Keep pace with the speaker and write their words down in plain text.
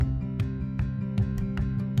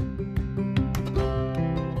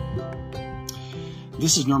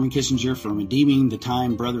This is Norman Kissinger from Redeeming the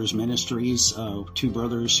Time Brothers Ministries, two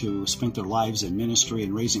brothers who spent their lives in ministry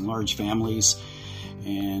and raising large families.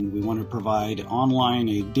 And we want to provide online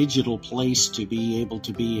a digital place to be able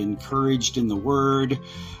to be encouraged in the Word,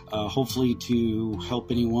 hopefully to help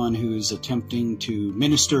anyone who's attempting to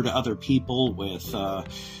minister to other people with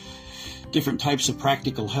different types of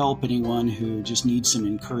practical help, anyone who just needs some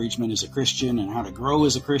encouragement as a Christian and how to grow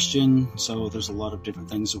as a Christian. So there's a lot of different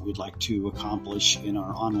things that we'd like to accomplish in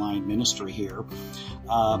our online ministry here.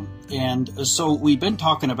 And so we've been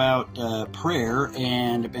talking about prayer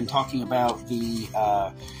and been talking about the,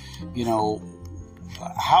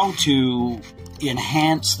 how to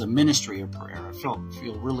enhance the ministry of prayer. I feel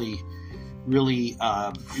really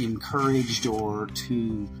encouraged or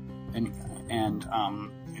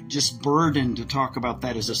just burdened to talk about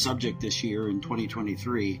that as a subject this year in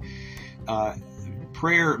 2023.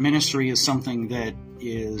 Prayer ministry is something that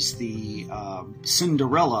is the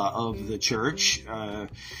Cinderella of the church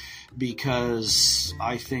because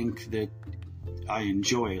I think that I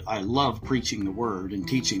love preaching the Word and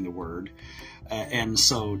teaching the Word. And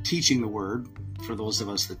so teaching the Word, for those of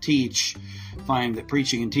us that teach, find that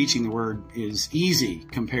preaching and teaching the Word is easy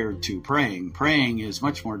compared to praying. Praying is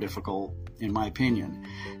much more difficult, in my opinion.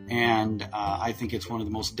 And I think it's one of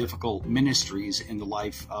the most difficult ministries in the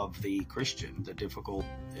life of the Christian. The difficult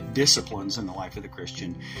disciplines in the life of the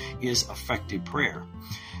Christian is effective prayer.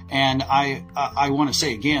 And I want to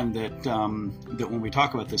say again that when we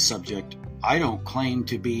talk about this subject, I don't claim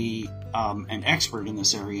to be an expert in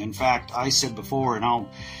this area. In fact, I said before, and I'll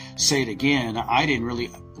say it again, I didn't really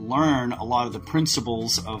learn a lot of the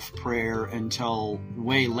principles of prayer until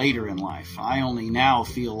way later in life. I only now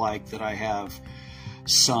feel like that I have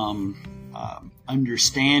some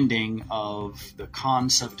understanding of the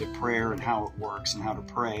concept of prayer and how it works and how to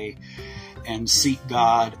pray and seek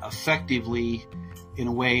God effectively in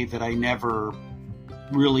a way that I never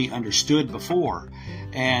really understood before.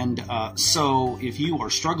 And so if you are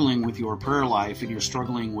struggling with your prayer life and you're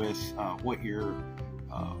struggling with what you're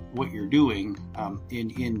doing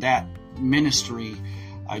in that ministry,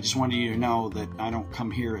 I just wanted you to know that I don't come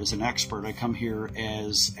here as an expert. I come here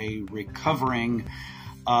as a recovering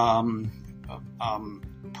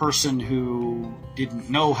person who didn't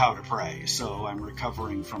know how to pray. So I'm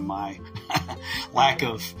recovering from my lack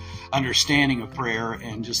of understanding of prayer,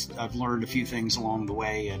 and just I've learned a few things along the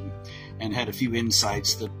way and had a few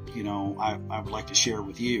insights that I would like to share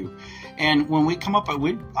with you. And when we come up, I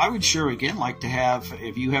would sure again like to have,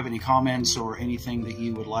 if you have any comments or anything that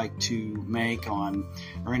you would like to make on,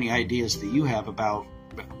 or any ideas that you have about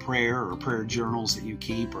prayer or prayer journals that you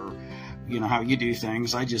keep, or how you do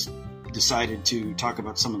things. I just decided to talk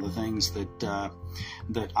about some of the things that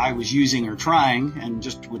I was using or trying, and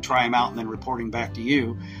just would try them out and then reporting back to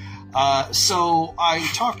you. So I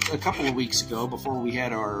talked a couple of weeks ago before we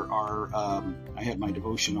had I had my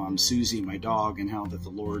devotion on Susie, my dog, and how that the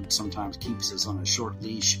Lord sometimes keeps us on a short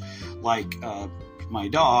leash, like my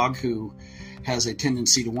dog, who has a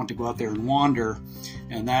tendency to want to go out there and wander.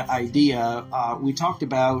 And that idea, we talked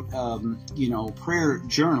about, prayer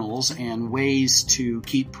journals and ways to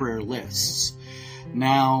keep prayer lists.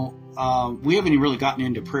 Now, we haven't really gotten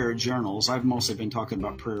into prayer journals. I've mostly been talking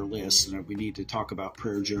about prayer lists, and we need to talk about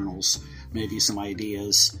prayer journals, maybe some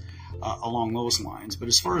ideas along those lines. But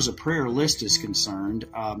as far as a prayer list is concerned,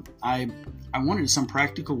 I wanted some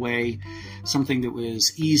practical way, something that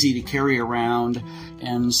was easy to carry around.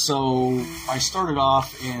 And so I started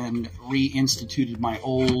off and reinstituted my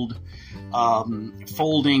old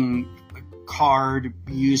folding card,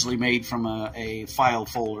 usually made from a file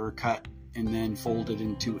folder, cut and then folded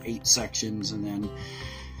into 8 sections, and then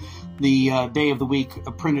the day of the week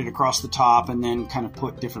printed across the top, and then kind of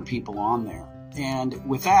put different people on there. And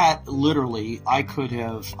with that, literally, I could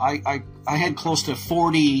have, I had close to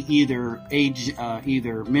 40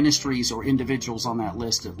 either ministries or individuals on that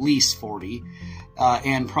list, at least 40,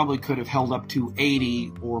 and probably could have held up to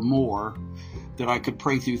 80 or more that I could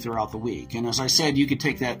pray through throughout the week. And as I said, you could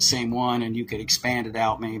take that same one and you could expand it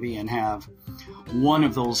out maybe and have one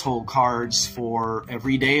of those whole cards for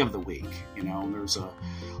every day of the week. There's a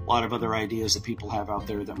lot of other ideas that people have out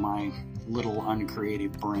there that my little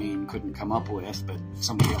uncreative brain couldn't come up with, but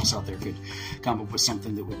somebody else out there could come up with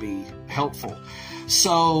something that would be helpful.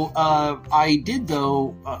 So I did,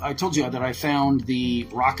 though, I told you that I found the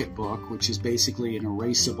Rocket Book, which is basically an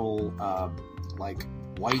erasable, like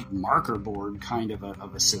white marker board kind of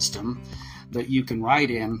a system that you can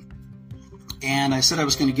write in. And I said I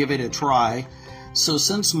was going to give it a try. So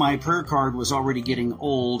since my prayer card was already getting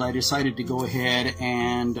old, I decided to go ahead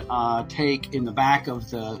and take in the back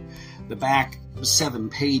of the back 7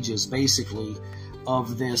 pages, basically,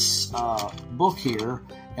 of this book here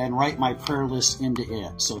and write my prayer list into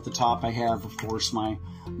it. So at the top I have, of course, my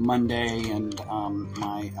Monday and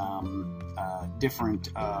my different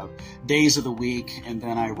days of the week, and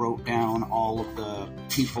then I wrote down all of the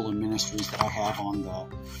people and ministries that I have on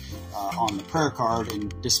the prayer card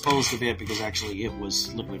and disposed of it because actually it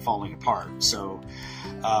was literally falling apart. So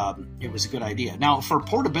it was a good idea. Now, for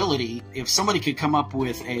portability, if somebody could come up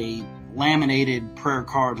with a laminated prayer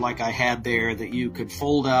card like I had there that you could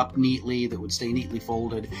fold up neatly, that would stay neatly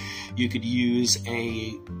folded, you could use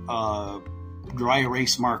a dry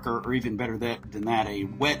erase marker, or even better than that, a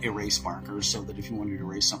wet erase marker, so that if you wanted to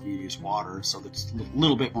erase something, you use water, so that it's a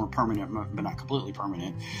little bit more permanent, but not completely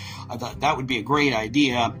permanent. I thought that would be a great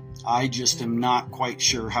idea. I just am not quite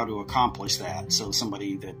sure how to accomplish that. So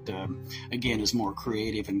somebody that, again, is more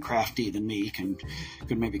creative and crafty than me could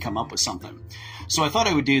maybe come up with something. So I thought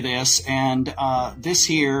I would do this, and this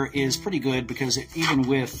here is pretty good because even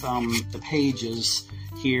with the pages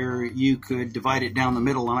here, you could divide it down the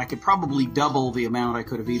middle, and I could probably double the amount I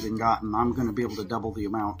could have even gotten. I'm going to be able to double the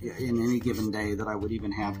amount in any given day that I would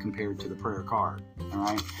even have compared to the prayer card. All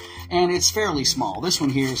right, and it's fairly small. This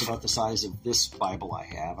one here is about the size of this Bible I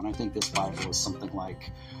have, and I think this Bible is something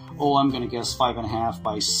like, I'm going to guess 5.5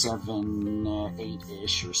 by 7,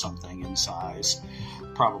 8-ish or something in size,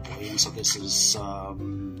 probably. And so this is,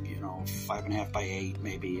 5.5 by 8,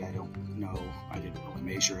 maybe. I don't know. I didn't really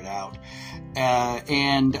measure it out.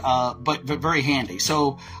 But very handy.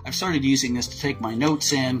 So I've started using this to take my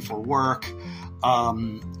notes in for work,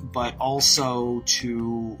 but also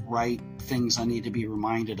to write things I need to be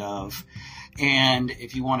reminded of. And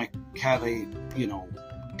if you want to have a,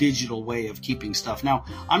 digital way of keeping stuff. Now,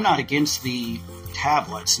 I'm not against the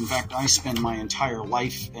tablets. In fact, I spend my entire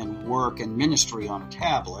life and work and ministry on a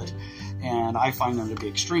tablet, and I find them to be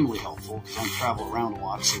extremely helpful because I travel around a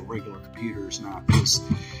lot, so regular computer is not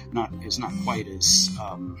quite as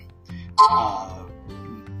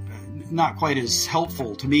not quite as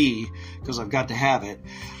helpful to me because I've got to have it.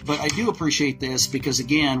 But I do appreciate this because,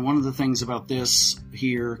 again, one of the things about this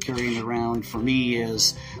here, carrying it around for me,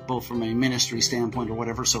 is both from a ministry standpoint or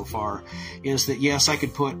whatever so far, is that, yes, I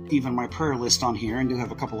could put even my prayer list on here and do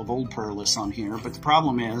have a couple of old prayer lists on here. But the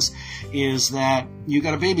problem is that you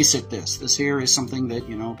got to babysit this. This here is something that,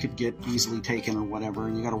 could get easily taken or whatever,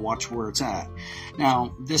 and you got to watch where it's at.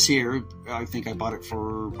 Now, this here, I think I bought it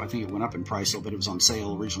I think it went up in price a little bit. It was on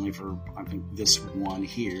sale originally for, I think this one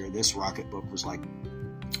here, this Rocket Book was like,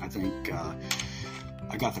 I think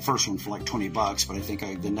I got the first one for like $20, but I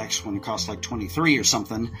think the next one cost like $23 or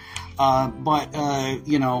something. But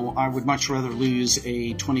I would much rather lose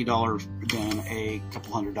a $20 than a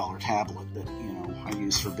couple $100 tablet that, I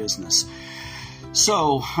use for business.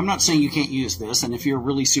 So I'm not saying you can't use this, and if you're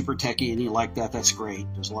really super techie and you like that, that's great.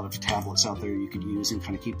 There's a lot of tablets out there you could use and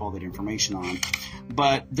kind of keep all that information on.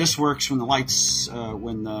 But this works when the lights,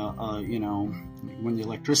 when the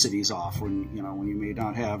electricity's off, when you may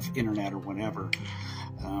not have internet or whatever.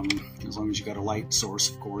 As long as you got a light source,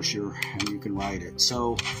 of course, and you can write it.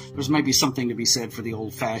 So there's maybe something to be said for the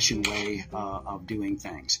old-fashioned way of doing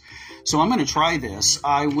things. So I'm going to try this.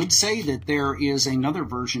 I would say that there is another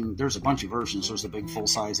version. There's a bunch of versions. There's a big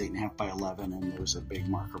full-size 8.5 by 11, and there's a big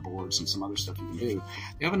marker boards and some other stuff you can do.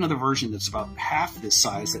 They have another version that's about half this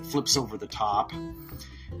size that flips over the top.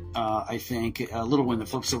 I think a little one that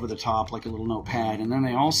flips over the top like a little notepad. And then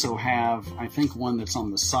they also have, I think, one that's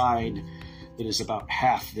on the side that is about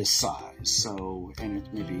half this size. So, and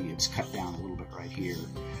maybe it's cut down a little bit right here.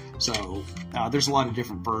 So there's a lot of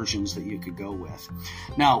different versions that you could go with.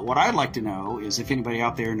 Now, what I'd like to know is if anybody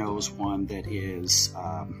out there knows one that is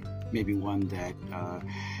maybe one that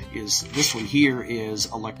is, this one here is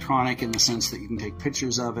electronic in the sense that you can take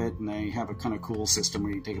pictures of it, and they have a kind of cool system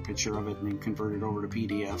where you take a picture of it and then convert it over to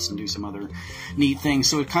PDFs and do some other neat things.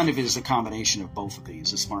 So it kind of is a combination of both of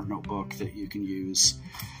these, a smart notebook that you can use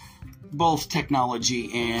both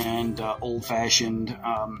technology and old-fashioned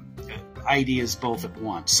ideas both at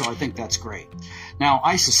once. So I think that's great. Now,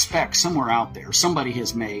 I suspect somewhere out there somebody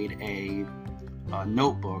has made a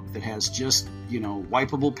notebook that has just,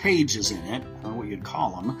 wipeable pages in it, I don't know what you'd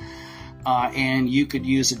call them, and you could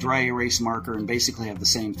use a dry erase marker and basically have the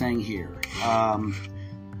same thing here.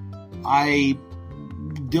 I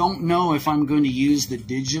don't know if I'm going to use the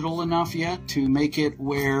digital enough yet to make it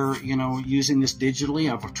where, using this digitally,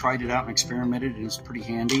 I've tried it out and experimented, and it's pretty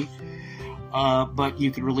handy. But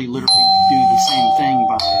you could really literally do the same thing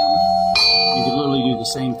by,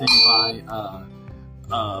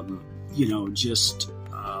 just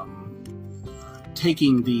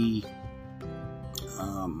taking the,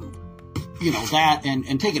 that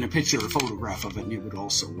and taking a picture or photograph of it, and it would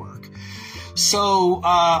also work. So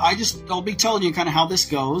I'll be telling you kind of how this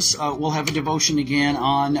goes. We'll have a devotion again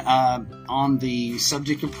on the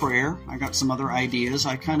subject of prayer. I got some other ideas.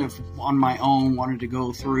 I kind of on my own wanted to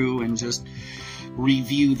go through and just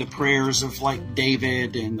review the prayers of like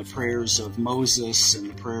David and the prayers of Moses and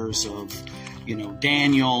the prayers of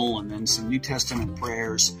Daniel, and then some New Testament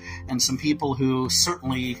prayers, and some people who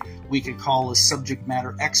certainly we could call as subject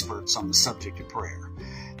matter experts on the subject of prayer.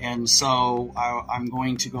 And so I'm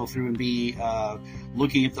going to go through and be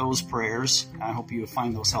looking at those prayers. I hope you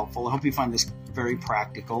find those helpful. I hope you find this very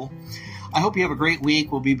practical. I hope you have a great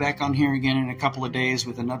week. We'll be back on here again in a couple of days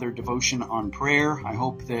with another devotion on prayer. I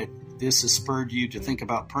hope that this has spurred you to think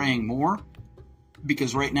about praying more,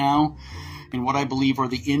 because right now, in what I believe are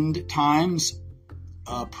the end times,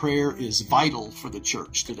 prayer is vital for the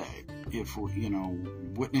church today. If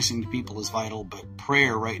witnessing to people is vital, but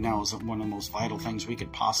prayer right now is one of the most vital things we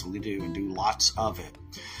could possibly do, and do lots of it.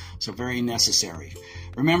 So very necessary.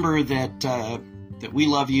 Remember that we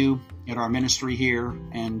love you at our ministry here,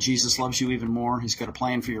 and Jesus loves you even more. He's got a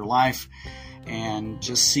plan for your life, and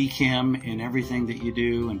just seek Him in everything that you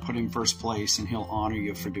do and put Him first place, and He'll honor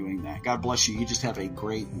you for doing that. God bless you. You just have a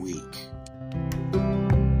great week.